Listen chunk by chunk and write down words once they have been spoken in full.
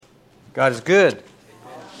God is good,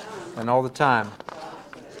 and all the time.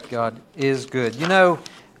 God is good. You know,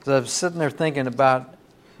 as I was sitting there thinking about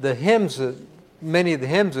the hymns, many of the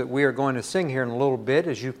hymns that we are going to sing here in a little bit,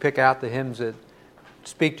 as you pick out the hymns that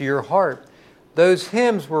speak to your heart, those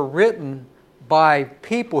hymns were written by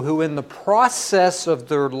people who in the process of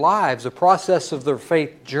their lives, the process of their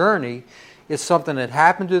faith journey, is something that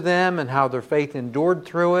happened to them and how their faith endured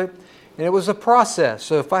through it. And it was a process.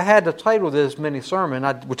 So if I had to title this mini sermon,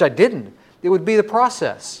 which I didn't, it would be The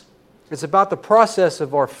Process. It's about the process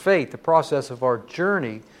of our faith, the process of our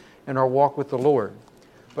journey and our walk with the Lord.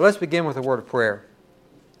 But let's begin with a word of prayer.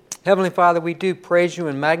 Heavenly Father, we do praise You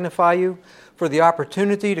and magnify You for the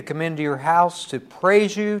opportunity to come into Your house, to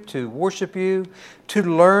praise You, to worship You, to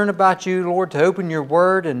learn about You, Lord, to open Your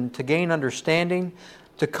Word and to gain understanding,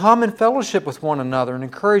 to come in fellowship with one another and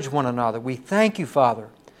encourage one another. We thank You, Father.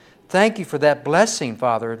 Thank You for that blessing,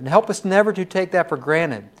 Father, and help us never to take that for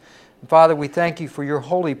granted. And Father, we thank You for Your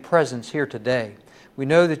holy presence here today. We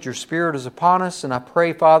know that Your Spirit is upon us, and I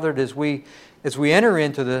pray, Father, that as we enter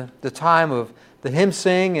into the time of the hymn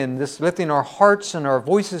sing and this lifting our hearts and our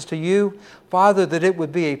voices to You, Father, that it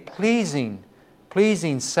would be a pleasing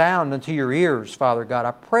sound unto Your ears, Father God.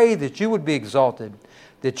 I pray that You would be exalted,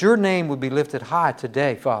 that Your name would be lifted high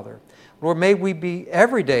today, Father. Lord, may we be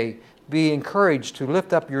every day be encouraged to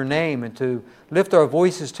lift up Your name and to lift our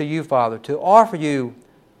voices to You, Father, to offer You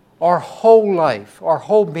our whole life, our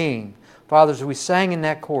whole being. Father, as we sang in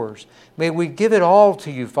that chorus, may we give it all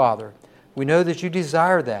to You, Father. We know that You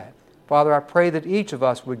desire that. Father, I pray that each of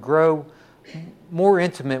us would grow more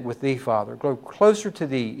intimate with Thee, Father, grow closer to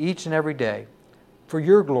Thee each and every day for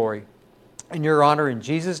Your glory and Your honor in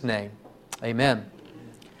Jesus' name. Amen.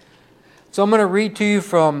 So I'm going to read to you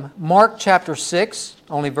from Mark chapter 6,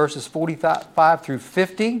 only verses 45 through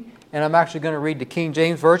 50. And I'm actually going to read the King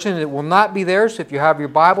James Version. It will not be there, so if you have your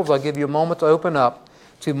Bibles, I'll give you a moment to open up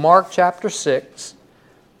to Mark chapter 6,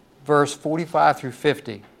 verse 45 through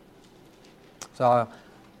 50. So I'll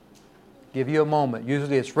give you a moment.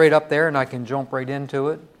 Usually it's right up there and I can jump right into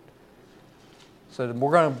it. So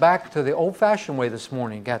we're going back to the old-fashioned way this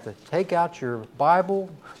morning. You've got to take out your Bible.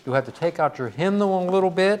 You'll have to take out your hymnal a little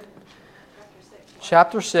bit.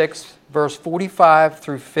 Chapter 6, verse 45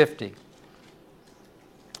 through 50.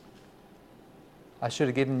 I should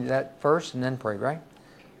have given you that first and then prayed, right?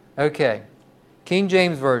 Okay. King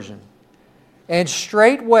James Version. And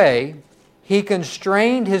straightway He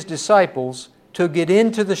constrained His disciples to get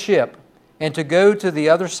into the ship and to go to the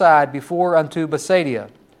other side before unto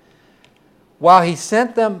Bethsaida. While He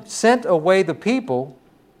sent away the people,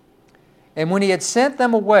 and when He had sent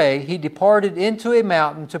them away, He departed into a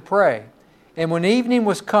mountain to pray. And when evening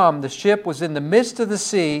was come, the ship was in the midst of the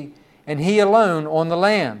sea, and He alone on the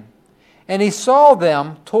land. And He saw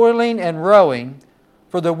them toiling and rowing,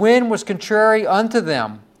 for the wind was contrary unto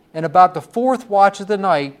them. And about the fourth watch of the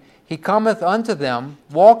night He cometh unto them,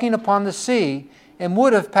 walking upon the sea, and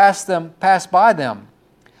would have passed by them.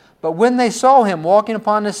 But when they saw Him walking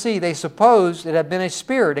upon the sea, they supposed it had been a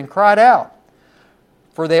spirit, and cried out.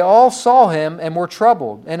 For they all saw Him, and were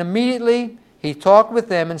troubled. And immediately He talked with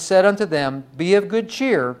them, and said unto them, Be of good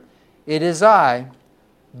cheer, it is I,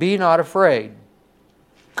 be not afraid.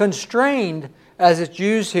 Constrained, as it's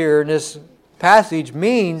used here in this passage,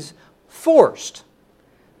 means forced.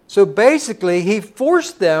 So basically, He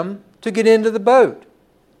forced them to get into the boat.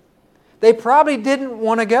 They probably didn't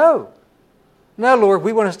want to go. No, Lord,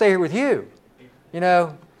 we want to stay here with You. We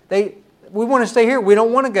want to stay here. We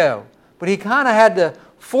don't want to go. But He kind of had to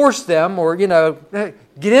force them, or,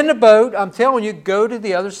 get in the boat. I'm telling you, go to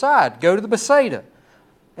the other side. Go to the Bethsaida.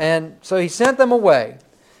 And so He sent them away.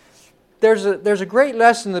 There's a great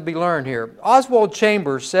lesson to be learned here. Oswald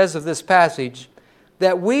Chambers says of this passage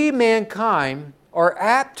that we, mankind, are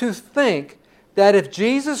apt to think that if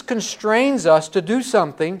Jesus constrains us to do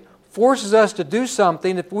something, forces us to do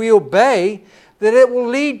something, if we obey, that it will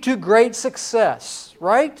lead to great success,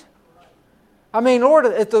 right? I mean, Lord,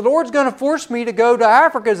 if the Lord's going to force me to go to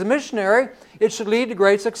Africa as a missionary, it should lead to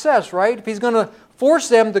great success, right? If He's going to force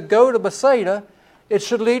them to go to Bethsaida, it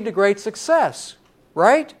should lead to great success,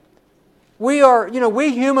 right? We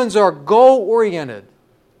humans are goal-oriented,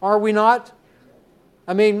 are we not?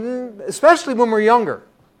 I mean, especially when we're younger.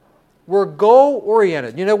 We're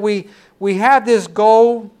goal-oriented. We have this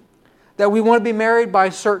goal that we want to be married by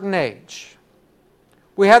a certain age.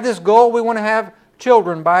 We have this goal, we want to have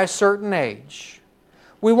children by a certain age.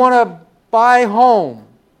 We want to buy a home.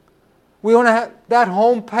 We want to have that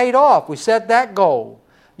home paid off. We set that goal.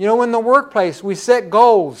 In the workplace, we set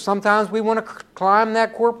goals. Sometimes we want to climb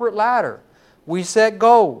that corporate ladder. We set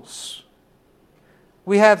goals.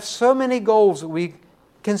 We have so many goals that we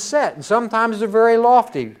can set. And sometimes they're very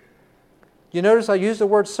lofty. You notice I use the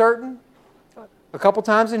word certain a couple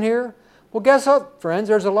times in here? Well, guess what, friends?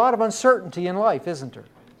 There's a lot of uncertainty in life, isn't there?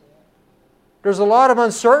 There's a lot of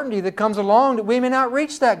uncertainty that comes along that we may not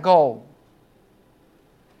reach that goal.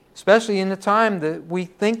 Especially in the time that we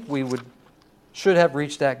think we should have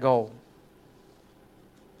reached that goal.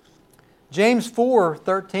 James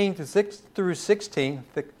 4:13 through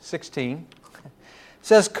 16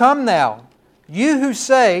 says, "Come now, you who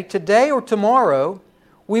say, today or tomorrow,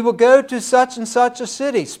 we will go to such and such a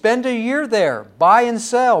city, spend a year there, buy and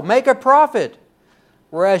sell, make a profit,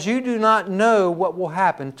 whereas you do not know what will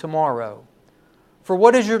happen tomorrow. For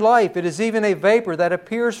what is your life? It is even a vapor that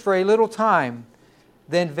appears for a little time,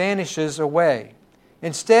 then vanishes away.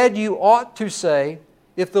 Instead, you ought to say,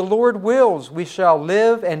 if the Lord wills, we shall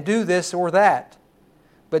live and do this or that.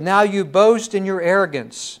 But now you boast in your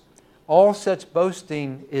arrogance. All such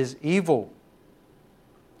boasting is evil."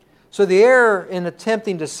 So the error in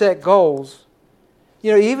attempting to set goals,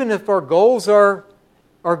 even if our goals are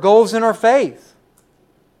goals in our faith,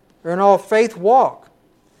 or in our faith walk,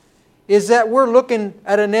 is that we're looking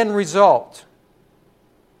at an end result.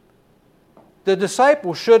 The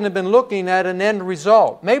disciples shouldn't have been looking at an end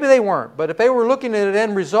result. Maybe they weren't, but if they were looking at an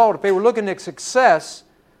end result, if they were looking at success,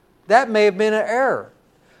 that may have been an error.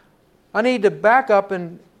 I need to back up,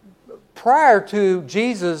 and prior to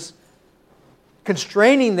Jesus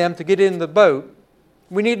constraining them to get in the boat,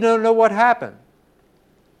 we need to know what happened.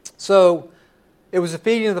 So it was the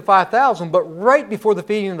feeding of the 5,000, but right before the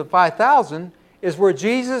feeding of the 5,000 is where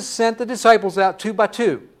Jesus sent the disciples out 2 by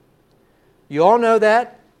 2. You all know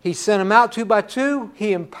that. He sent them out 2 by 2.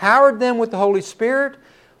 He empowered them with the Holy Spirit.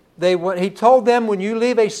 He told them, when you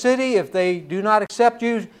leave a city, if they do not accept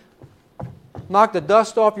you, knock the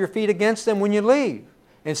dust off your feet against them when you leave.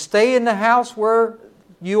 And stay in the house where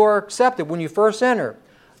you are accepted when you first enter.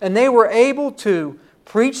 And they were able to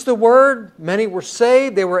preach the Word. Many were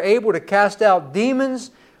saved. They were able to cast out demons.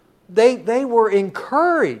 They were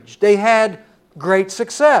encouraged. They had great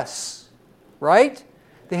success. Right?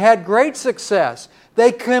 They had great success.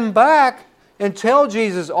 They come back and tell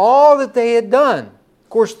Jesus all that they had done, of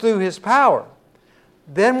course, through His power.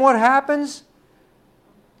 Then what happens?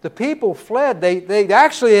 The people fled. They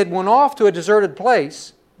actually had went off to a deserted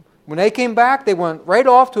place. When they came back, they went right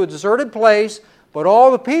off to a deserted place, but all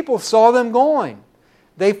the people saw them going.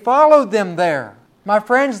 They followed them there. My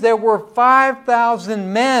friends, there were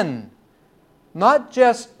 5,000 men. Not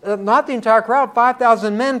the entire crowd,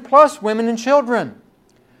 5,000 men plus women and children.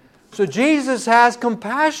 So Jesus has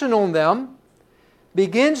compassion on them,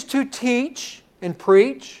 begins to teach and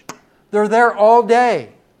preach. They're there all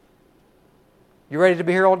day. You ready to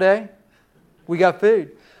be here all day? We got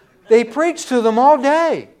food. They preach to them all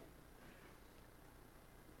day.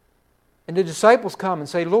 And the disciples come and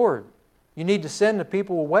say, "Lord, you need to send the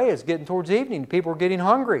people away. It's getting towards evening. People are getting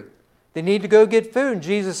hungry. They need to go get food." And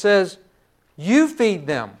Jesus says, "You feed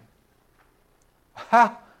them."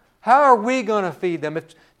 How are we going to feed them?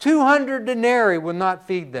 If 200 denarii will not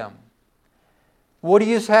feed them. What do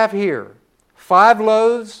you have here? 5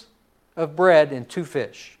 loaves of bread and 2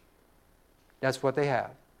 fish. That's what they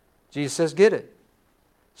have. Jesus says, "Get it."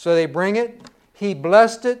 So they bring it. He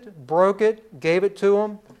blessed it, broke it, gave it to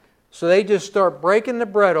them. So they just start breaking the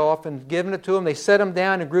bread off and giving it to them. They set them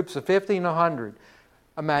down in groups of 50 and 100.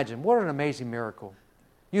 Imagine, what an amazing miracle.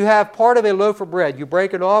 You have part of a loaf of bread. You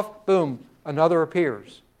break it off, boom, another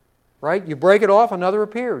appears. Right? You break it off, another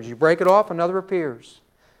appears. You break it off, another appears.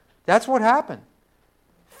 That's what happened.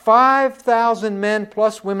 5,000 men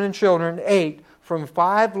plus women and children ate from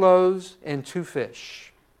 5 loaves and 2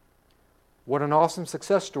 fish. What an awesome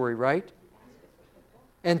success story, right?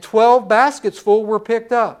 And 12 baskets full were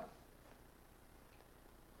picked up.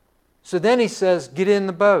 So then he says, "Get in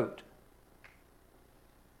the boat.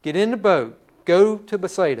 Get in the boat. Go to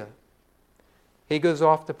Bethsaida." He goes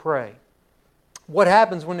off to pray. What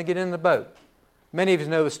happens when they get in the boat? Many of you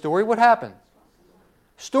know the story. What happened?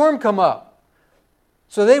 Storm come up.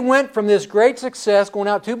 So they went from this great success, going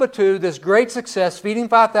out 2 by 2, this great success, feeding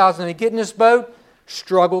 5,000, they get in this boat,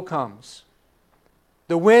 struggle comes.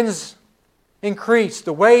 The winds increase,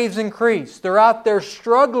 the waves increase. They're out there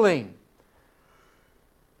struggling.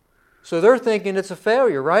 So they're thinking it's a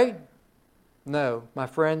failure, right? No, my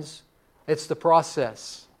friends, it's the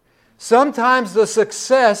process. Sometimes the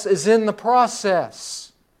success is in the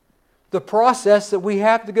process. The process that we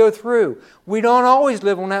have to go through. We don't always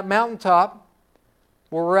live on that mountaintop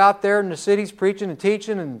where we're out there in the cities preaching and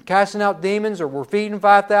teaching and casting out demons, or we're feeding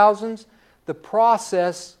 5,000s. The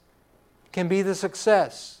process can be the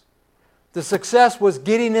success. The success was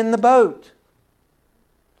getting in the boat.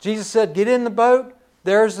 Jesus said, "Get in the boat,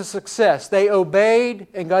 There's the success. They obeyed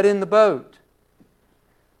and got in the boat.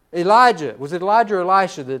 Elijah, was it Elijah or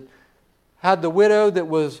Elisha that had the widow that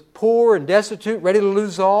was poor and destitute, ready to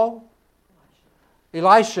lose all?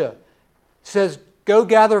 Elisha says, go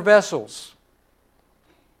gather vessels.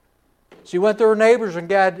 She went to her neighbors and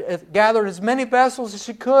gathered as many vessels as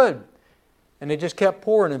she could. And they just kept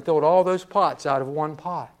pouring and filled all those pots out of one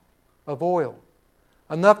pot of oil.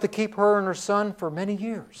 Enough to keep her and her son for many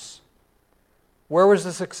years. Where was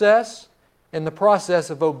the success? In the process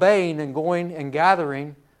of obeying and going and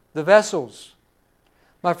gathering the vessels.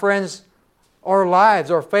 My friends, our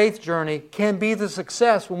lives, our faith journey can be the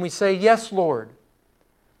success when we say, yes, Lord.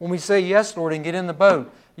 When we say, yes, Lord, and get in the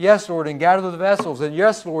boat. Yes, Lord, and gather the vessels. And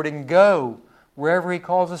yes, Lord, and go wherever He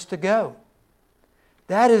calls us to go.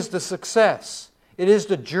 That is the success. It is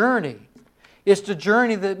the journey. It's the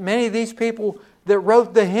journey that many of these people that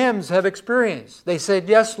wrote the hymns have experienced. They said,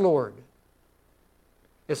 yes, Lord.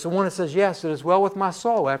 It's the one that says, yes, it is well with my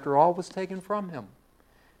soul after all was taken from him.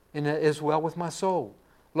 And it is well with my soul.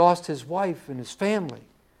 Lost his wife and his family.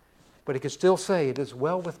 But he could still say, it is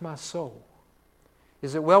well with my soul.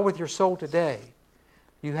 Is it well with your soul today?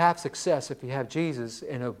 You have success if you have Jesus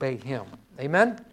and obey Him. Amen?